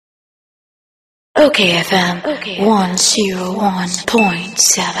okayfm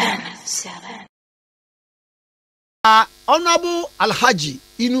 101.7. Honorable Alhaji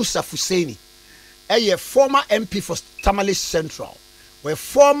Unauthorized Fuseini, a former MP for Tamale Central, were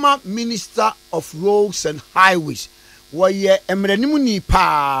former Minister of Roads and Highways, were emrenimuni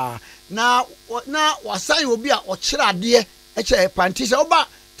pa na wasai obi a ochira de eche pantisa oba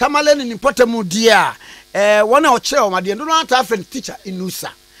Tamale ni potemu dia one ochira o made no anta friend teacher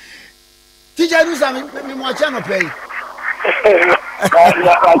Unauthorized. Teacher Unauthorized me mo acha no pay.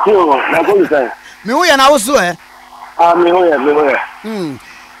 Me wo ya na wo so Me hoya.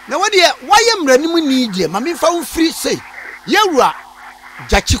 Na what dear, why am running need ye? Mammy found free say, Yewra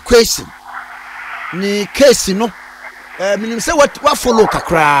Gyakye Quayson. Ni case no. Minim say what follow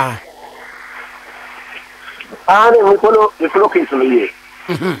kakra. We follow case no ye.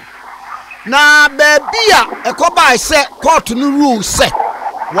 Na baby a koba say court no rule say.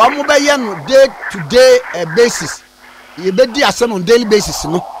 One mo be no day to day basis. Ye be di asem on daily basis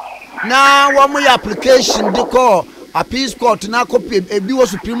no. Na one mo application de call appeals court na copy ebi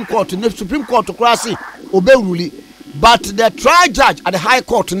was Supreme Court na Supreme Court krasi oberuli, but the trial judge at the High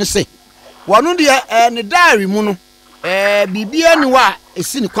Court ne say wonu de ne diary mu no bibia ni wa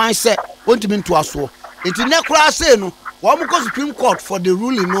esi ni kwan say ontimi nto aso enti ne krasi no wo mo ko Supreme Court for the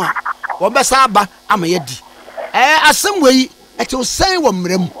ruling no a wo be sa aba amayedi asem we e te say wo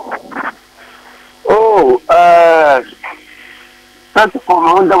mrem. That's for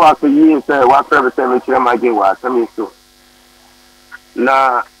Honda was a year, what representative Maggie was coming to.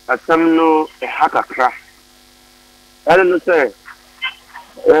 Na, a some no a hacker crash. I don't know, sir.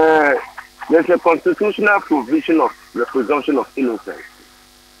 There's a constitutional provision of the presumption of innocence.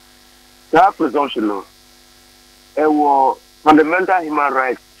 That presumption was fundamental human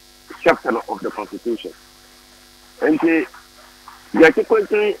rights chapter of the Constitution. And the Gyakye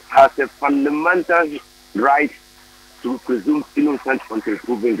Quayson has a fundamental right to presume innocent until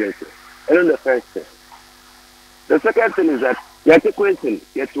proven guilty. And then the first thing. The second thing is that Gyakye Quayson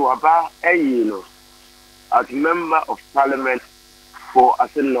gets to about as member of parliament for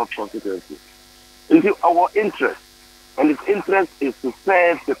Assin North constituency. Into our interest, and its interest is to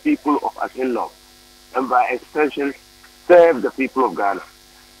serve the people of Assin North, and by extension, serve the people of Ghana.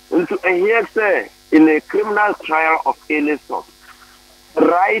 Into a hearsay in a criminal trial of any sort, the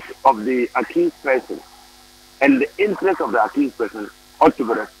right of the accused person and the interest of the accused person ought to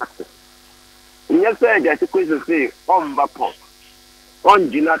be respected. Yes, sir, Gyakye Quayson say, on Bapos, on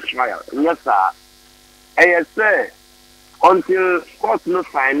Gina trial, yes, sir. And yes, sir, until court no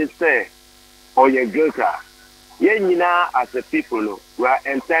sign it, sir, or your guilty, Yenina as a people we are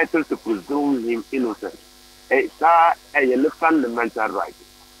entitled to presume him innocent. It's a fundamental right.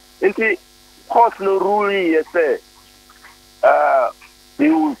 Until court no ruling, yes, sir, they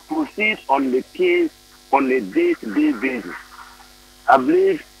will proceed on the case on a day-to-day basis. I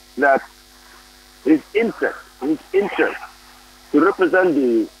believe that his interest to represent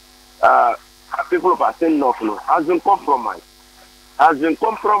the people of Assin North has been compromised. Has been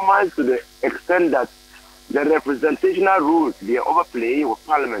compromised to the extent that the representational rules they are overplaying with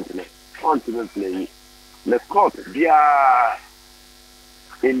Parliament ultimately the court via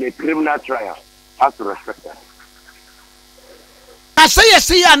in a criminal trial has to respect that. I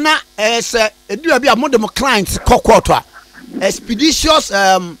say na do be among them clients court expeditious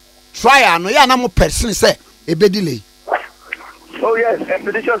trial no ya na mo person say e be delay. Oh yes,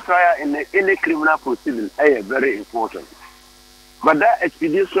 expeditious trial in a criminal proceeding is very important. But that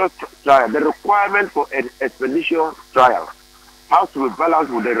expeditious trial, the requirement for an expeditious trial has to be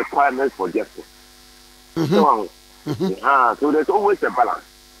balanced with the requirements for justice. So there's always a balance.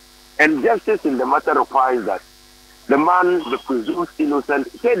 And justice in the matter requires that the man, the presumed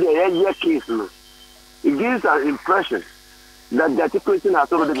innocent, say the case, it gives an impression that Gyakye Quayson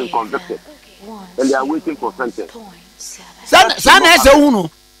has already been convicted and they are waiting for sentence. That's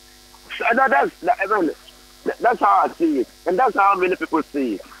how I see it, and that's how many people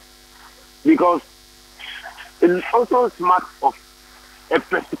see it. Because it's also smart of a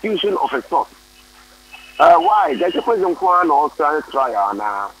persecution of a sort. Why? Gyakye Quayson also trial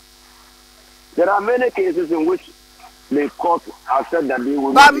now. There are many cases in which the court has said that they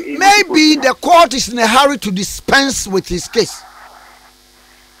will. But maybe the court is in a hurry to dispense with his case.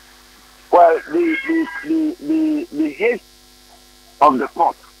 Well, the haste of the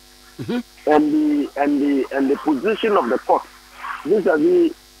court and the position of the court, these are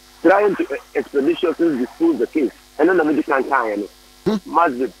the trying to expeditiously dispose the case, and then the medical time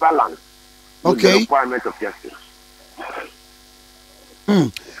must be balanced with the requirement of justice.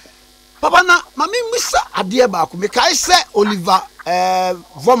 Papa na mami misa adie ba ko me kai se Oliver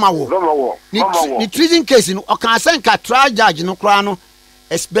Vomawo. Ni treason case no o kan say nka trial judge no kra no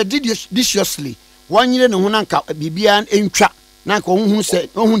expeditiously one year no ho na nka bibia entwa na nka ohun say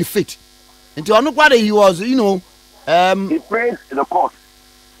ohun ni fit nti ono kwa he was he prayed the court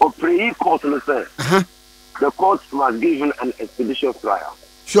or pray court no say the court must give him an expeditious trial.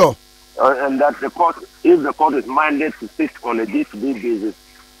 Sure. And that the court, if the court is minded to sit on a day-to-day basis,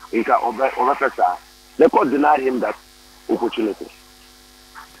 the court denied him that opportunity.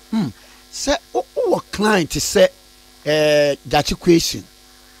 Say, our client say, Gyakye Quayson.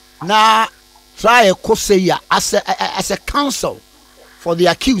 Now, try a cause as a counsel for the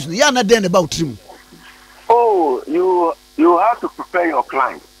accused. You are not then about him. Oh, you have to prepare your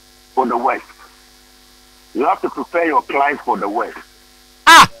client for the worst. You have to prepare your client for the worst.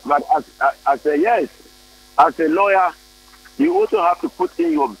 But as a lawyer, you also have to put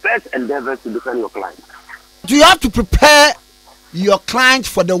in your best endeavors to defend your client. Do you have to prepare your client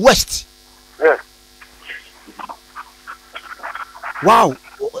for the worst? Yes. Wow.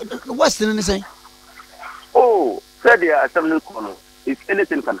 What's the anything? Oh, said the assembly corner. If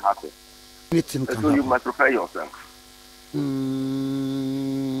anything can happen. Anything can so happen. You must prepare yourself.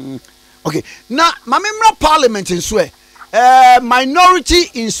 Okay. Now, my member parliament in Swe, minority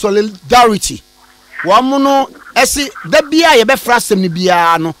in solidarity. Wamuno esi da bia ye be frasem ni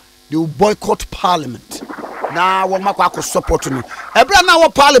bia no they will boycott parliament. Na wo makwa ko support no. Ebra na wo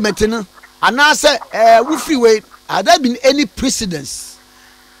parliament no anase we free way had there been any precedence?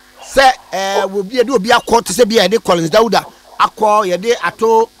 Say we be do obi akọ to say bia de Collins Dauda akọ ye de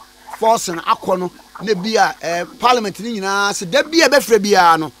ato force na akọ no na bia parliament ni nyina se da bia be fra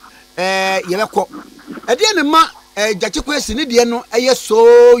bia no ye be kọ. E de ne ma Gyakye Quayson ni de no eye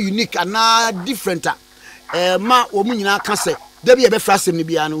so unique and different ma wo mu nyina ka se da bi e be frasem ni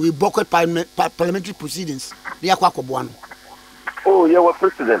bia no we boycott parliamentary proceedings na yakwa akoboa no. Oh, you were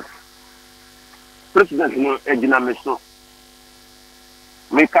president no ejina meso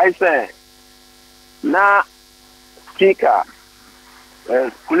me kai say na speaker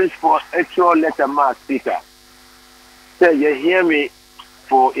police for actual letter ma speaker say you hear me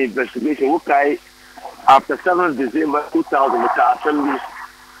for investigation okay. After 7th December 2000, the assembly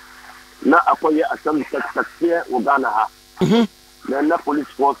na akoye assembly secretary Uganda ha. Then the police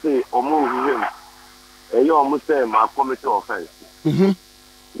force say omo him. You almost say my committee offense.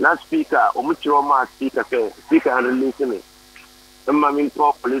 Na speaker omo chiro ma speaker and release me. Emma min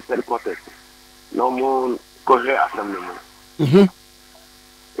to police headquarters. No more cohe assembly mo.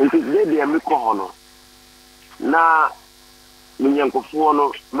 Nti dey me ko hono. Na minyankofo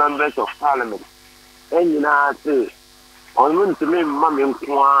no members of parliament. And say, on went to me, Mammy and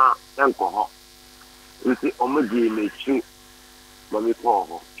Kwa and Coho. You see, Omagi may shoot Mammy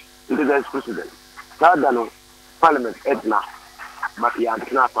Coho. It is as president. Tadano, Parliament, Edna, but he had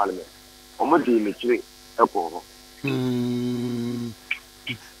not Parliament. Omagi may shoot a Coho.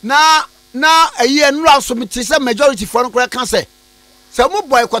 Now, a year and Rouse is a majority for a cancer. Some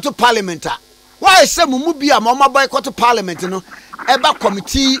boycott to Parliament. Why some Mubia, Mamma boycott to Parliament, Eba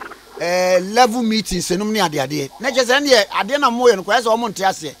committee. Level meetings and no ade na je say na ade na mo ye no kwese o mo nte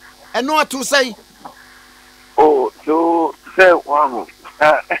ase e no to say oh so say one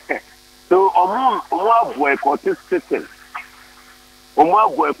so omo boycott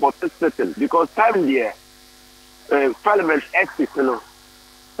system because time there parliament exit no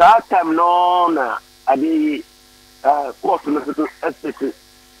that time no na ade court no to exit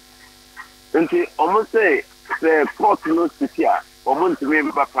nti omo say court no city omo to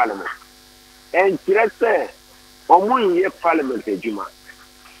member parliament and say omo ye parliament ejuma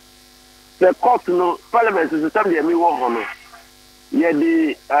the court no parliament is the time dey me wo ho no ye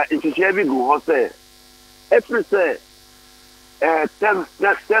di institution bi go ho say every say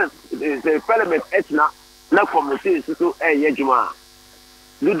the parliament etna na committee so ye ejuma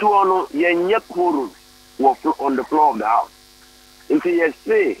do no ye nye quorum on the floor of the house if you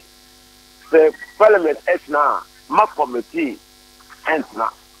say the parliament etna ma committee and now.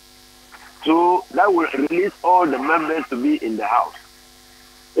 So that will release all the members to be in the house.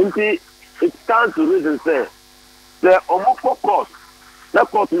 It stands to reason say the Omoko court, the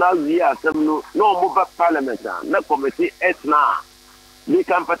court now here no mobile parliament, no committee now they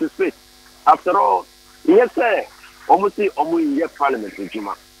can participate. After all, yes sir, almost parliament in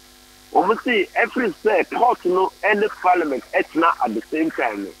Juma. Almost every say court no any parliament now at the same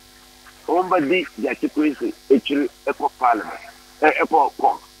time. Somebody Gyakye Quayson actually eco parliament. Echo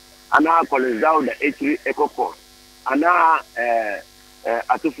court, and now Collins down the H3 echo court, and now at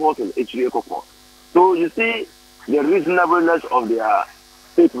the fourth H3 echo court. So you see the reasonableness of their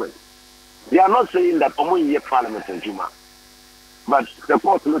statement. They are not saying that only parliament in Juma. but the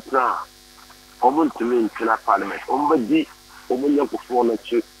court no try omo to me in parliament omo di omo nyanko for no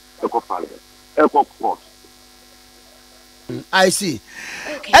chi the parliament court. I see.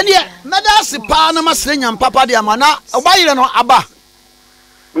 And yeah, medasi pa na masenya papa de amana obayire no aba.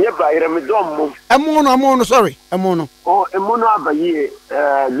 Nye bayire me dom Emono sorry. Emono. Oh, emono abaye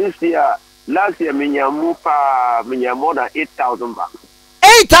this year last year minyamu more than 8,000 back.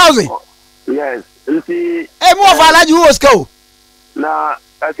 8,000. Oh, yes. You see mo of alaji who was go. Na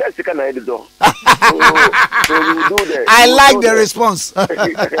I said second I do. So you do the I like the response. So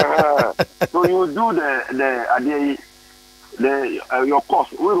you do the your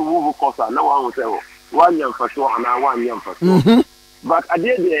cost. We remove cost now one will say 1 year for sure and 1 year for sure. But I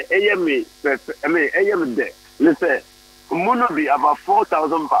did the AM there. Let's say mono be about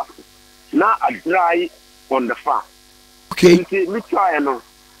 4,000 bucks. Now I dry on the farm. Okay. You see, me try no.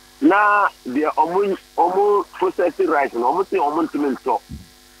 Now the omu processing rice and omu to mentor.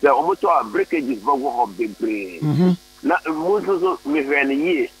 The omu to breakages but we have the brain. Now most me when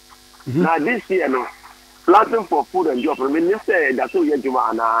year. Now this year no planting for food and job. I mean, you say that's all you do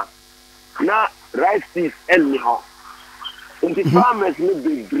now. Now rice seeds anyhow. In the farmers may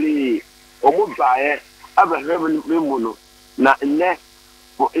be brave or more buy have a revenue mono. Now in the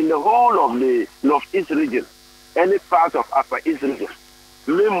whole of the northeast region, any part of upper east region,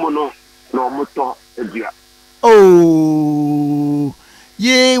 mono no motor a. Oh,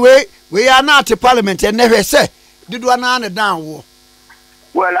 yeah, we are not a parliament and never say, did one on a down war.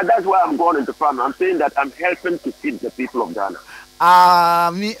 Well, that's why I'm going into farming. I'm saying that I'm helping to feed the people of Ghana.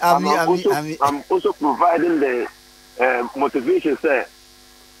 I'm also providing the motivation say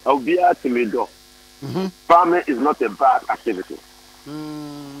I'll be at me door. Farming is not a bad activity.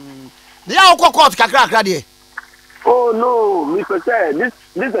 Oh no, Mr. Say, this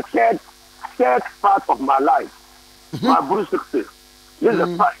is the third part of my life. My Bruce 60. This is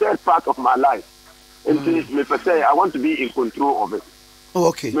the third part of my life. And Mr. Say, I want to be in control of it. Oh,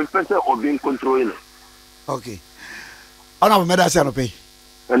 okay. Mr. Say, or being controlling it. Okay. Honorable Medasiano Pay.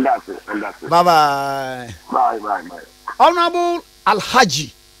 And that's it. Bye bye. Bye. Honorable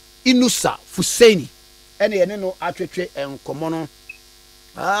Alhaji Inusah Fuseini. Any no atwetre and komono.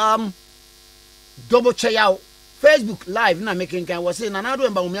 Double check out Facebook live na making kind was saying Nanado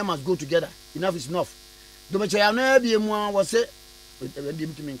and Baumia must go together. Enough is enough. Double check out na be mo was say with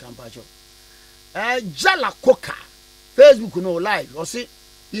him in campacho. Jala Koka Facebook no live or say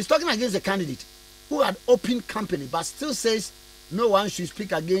he's talking against the candidate who had open company but still says no one should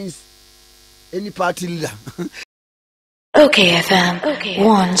speak against any party leader. OKFM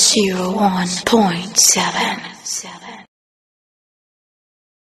 101.7.